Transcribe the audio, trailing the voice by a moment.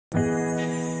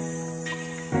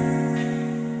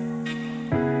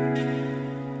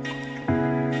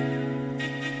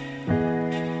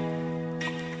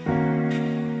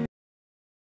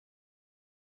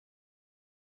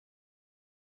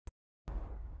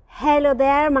Hello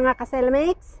there mga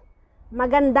ka-Sehlmix.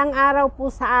 Magandang araw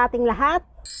po sa ating lahat.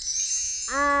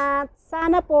 At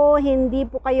sana po hindi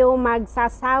po kayo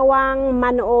magsasawang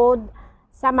manood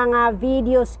sa mga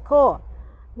videos ko.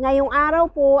 Ngayong araw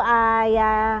po ay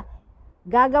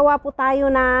gagawa po tayo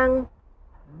ng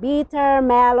bitter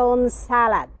melon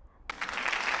salad.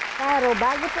 Pero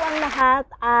bago po ang lahat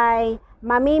ay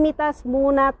mamimitas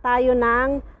muna tayo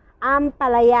ng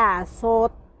ampalaya.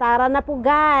 So tara na po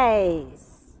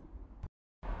guys!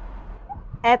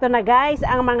 Eto na guys,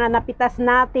 ang mga napitas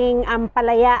nating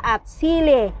ampalaya at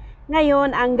sili.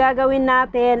 Ngayon, ang gagawin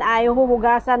natin ay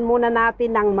huhugasan muna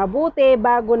natin ng mabuti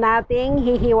bago nating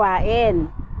hihiwain.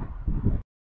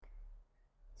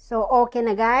 So, okay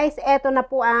na guys. Eto na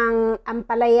po ang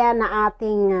ampalaya na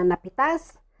ating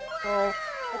napitas. So,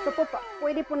 ito po,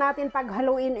 pwede po natin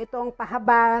paghaluin itong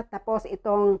pahaba, tapos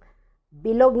itong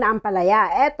bilog na ampalaya.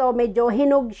 Eto, medyo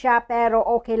hinog siya pero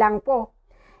okay lang po.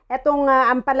 Etong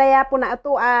ampalaya po na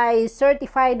ito ay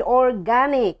certified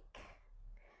organic.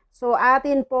 So,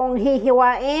 atin pong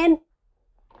hihiwain.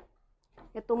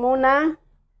 Ito muna.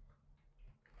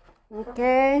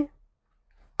 Okay.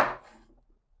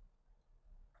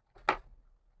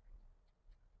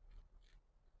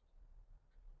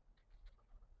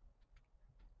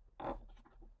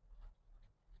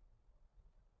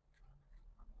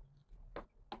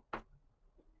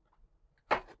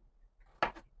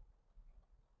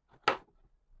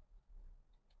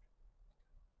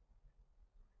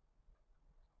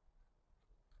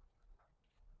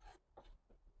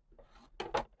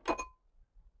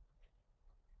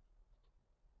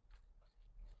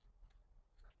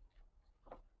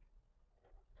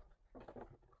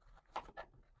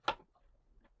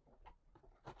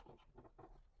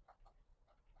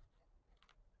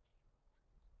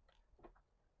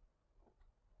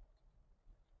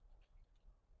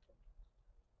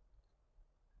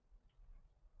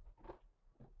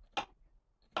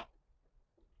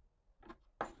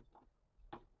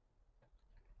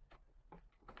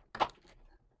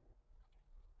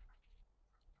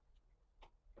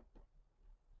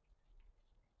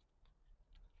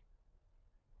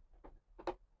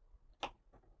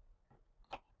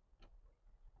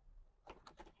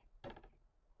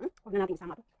 Huwag na natin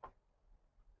isama ito.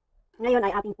 Ngayon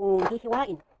ay ating pong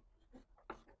hihiwain.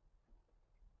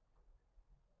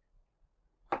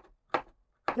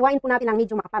 Hiwain po natin ang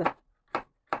medyo makapal.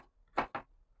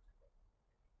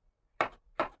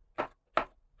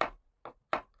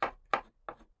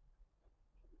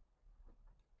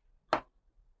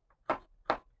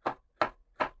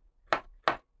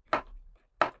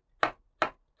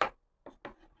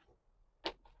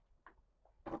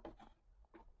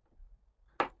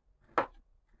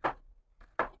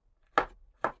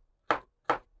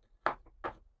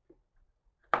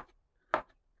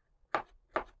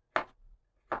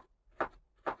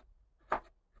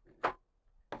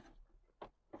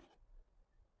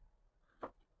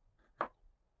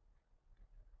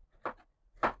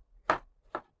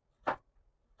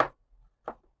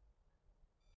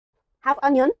 Half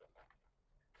onion.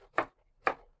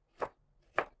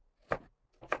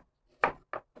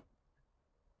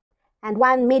 And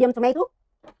 1 medium tomato.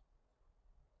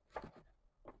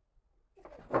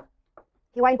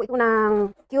 Hiwain po ito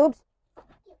ng cubes.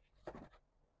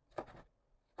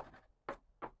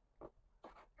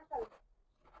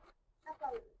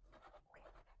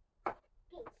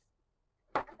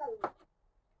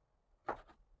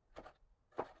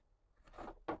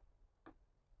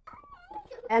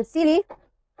 And sili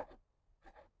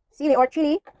or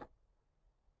chili.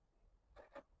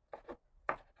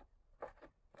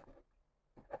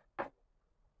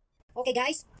 Okay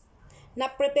guys,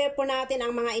 na-prepare po natin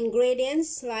ang mga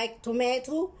ingredients like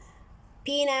tomato,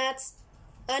 peanuts,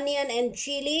 onion and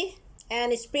chili,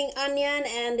 and spring onion,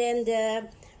 and then the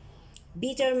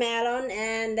bitter melon,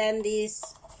 and then this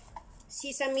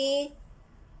sesame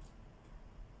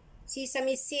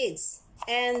seeds,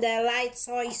 and the light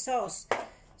soy sauce.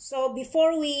 So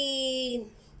before we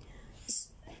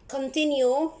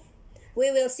continue,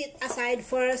 we will set aside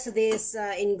first these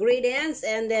ingredients,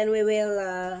 and then we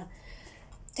will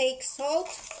take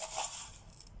salt.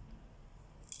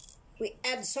 We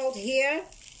add salt here.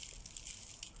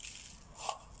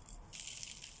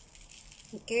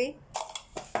 Okay.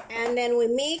 And then we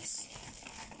mix.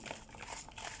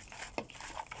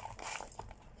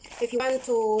 If you want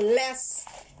to less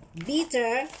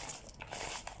bitter,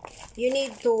 you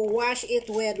need to wash it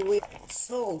with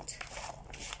salt.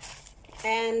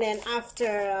 And then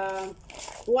after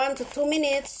 1 to 2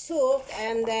 minutes, soak,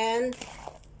 and then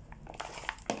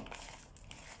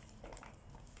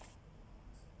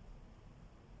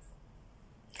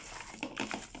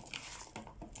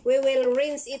we will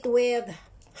rinse it with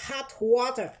hot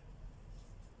water.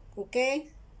 Okay,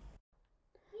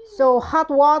 so hot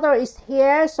water is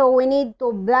here, so we need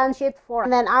to blanch it for,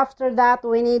 and then after that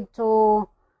we need to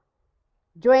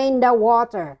drain the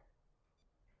water.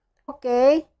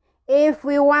 Okay, if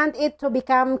we want it to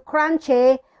become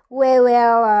crunchy, we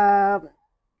will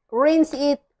rinse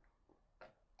it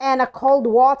in a cold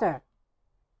water.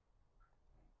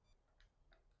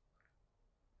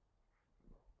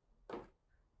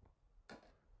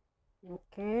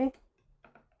 Okay.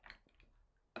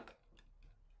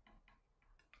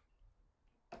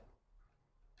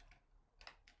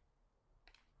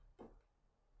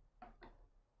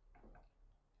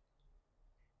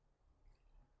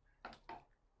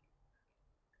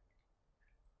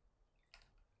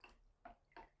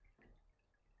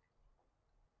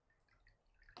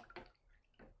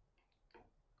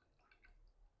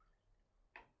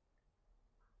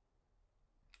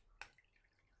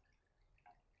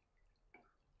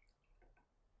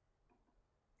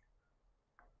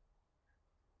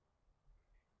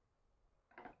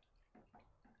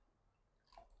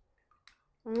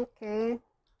 Okay.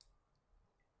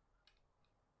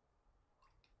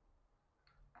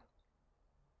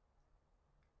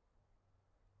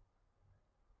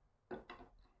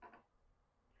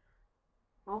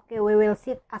 Okay, we will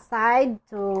sit aside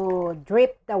to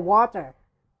drip the water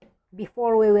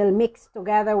before we will mix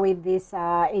together with these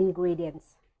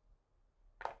ingredients.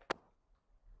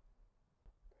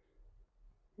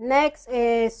 Next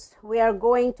is we are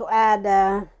going to add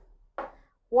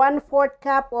 1/4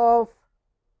 cup of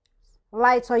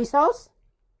light soy sauce.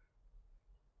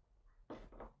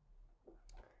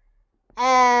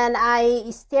 And I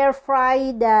stir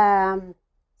fry the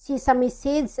sesame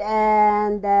seeds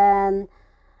and then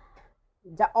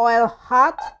the oil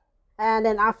hot, and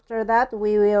then after that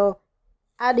we will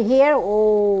add here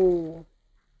to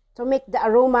make the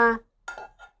aroma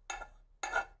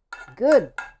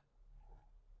good,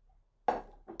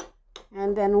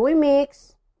 and then we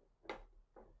mix.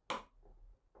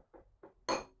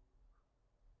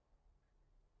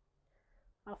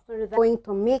 After that, going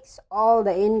to mix all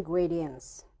the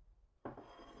ingredients.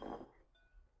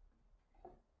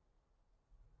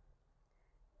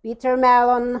 Bitter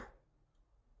melon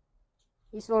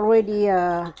is already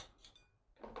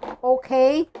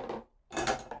okay,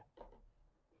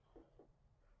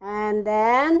 and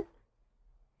then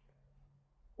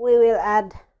we will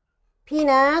add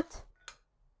peanut,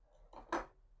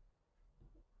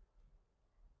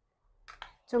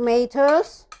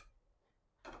 tomatoes,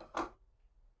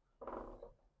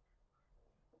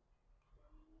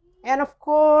 and of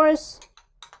course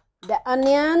the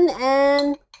onion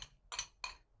and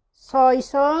soy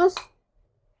sauce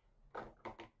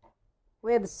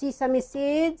with sesame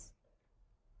seeds,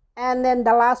 and then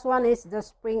the last one is the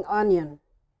spring onion.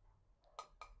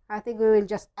 I think we will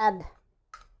just add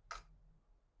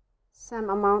some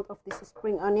amount of this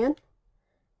spring onion,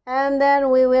 and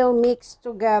then we will mix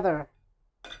together.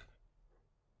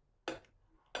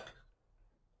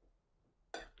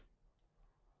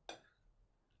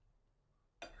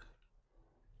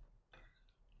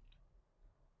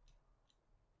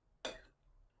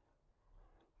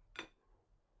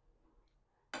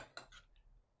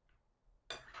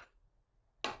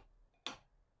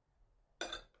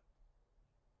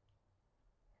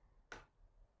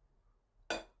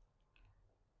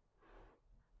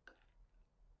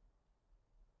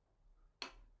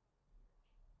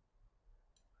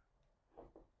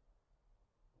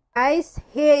 Guys,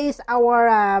 here is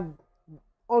our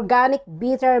organic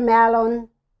bitter melon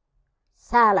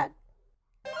salad.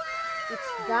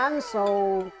 It's done,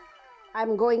 so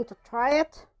I'm going to try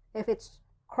it if it's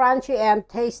crunchy and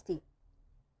tasty.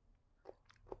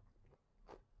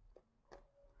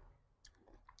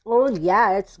 Oh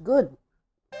yeah, it's good.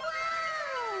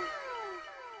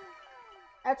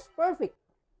 It's perfect.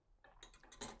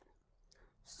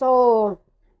 So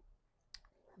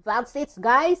that's it,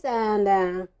 guys,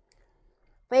 and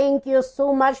thank you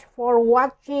so much for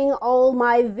watching all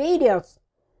my videos.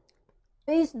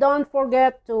 Please don't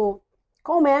forget to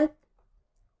comment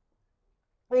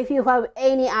if you have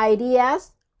any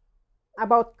ideas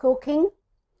about cooking,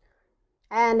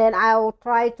 and then I'll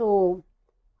try to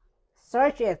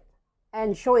search it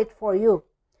and show it for you.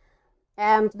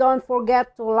 And don't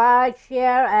forget to like,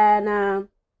 share, and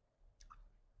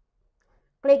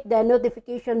click the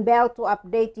notification bell to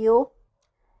update you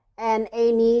and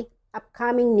any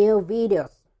upcoming new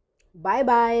videos. Bye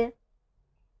bye.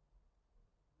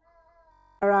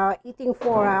 We're eating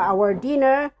for our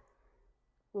dinner.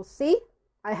 We'll see.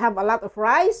 I have a lot of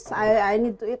rice. I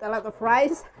need to eat a lot of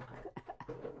rice.